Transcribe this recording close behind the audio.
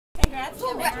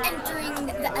We're entering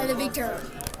the elevator.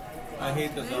 I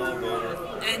hate this elevator.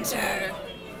 Enter.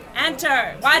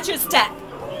 Enter. Watch your step.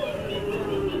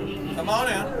 Come on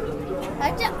in.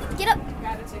 Watch up. Get up.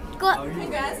 Go up.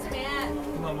 Congrats, man.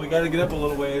 Come on, we gotta get up a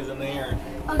little ways in the air.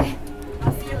 Okay.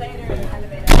 I'll see you later in the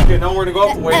elevator. Okay, now we're gonna go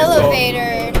up a ways.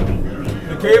 Elevator. So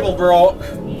the cable broke.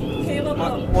 Cable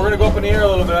broke. We're gonna go up in the air a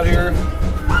little bit here.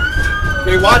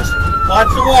 Okay, watch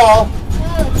the wall.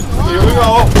 Here we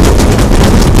go.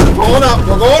 We're going up.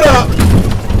 We're going up.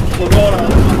 We're going up.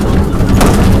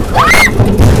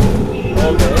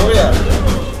 Okay, oh yeah.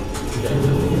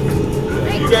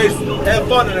 You guys have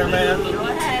fun in there, man. Go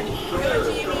ahead. Go,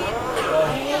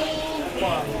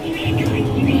 Jimmy.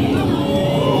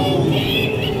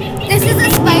 This is a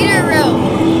spider room.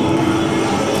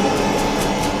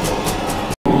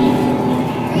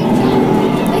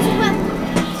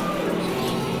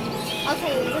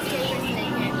 Okay, there's a scary person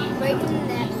in here. Right in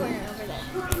that corner over there.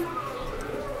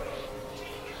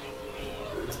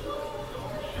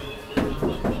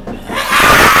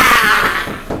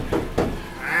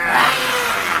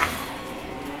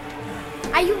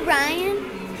 Are you Ryan?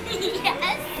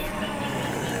 Yes.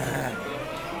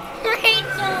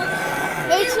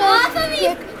 Rachel,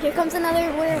 here comes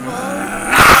another werewolf.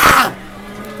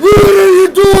 What are you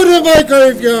doing in my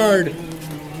graveyard?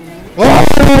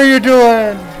 What are you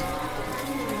doing?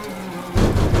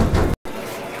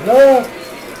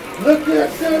 Look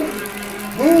at this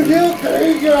Moon Hill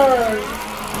graveyard.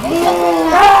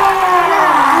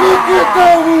 Look at the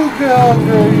Moon Hill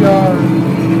graveyard.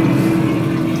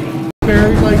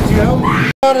 Buried like Jim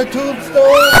on a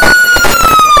tombstone.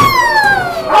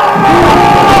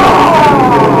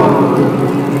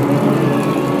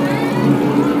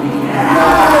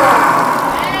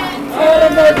 Out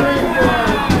of my graveyard.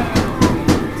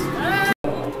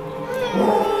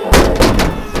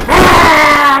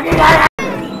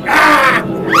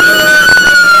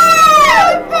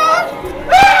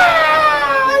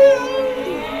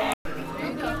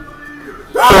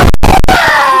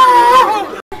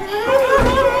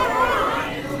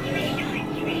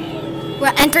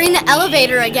 We're entering the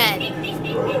elevator again.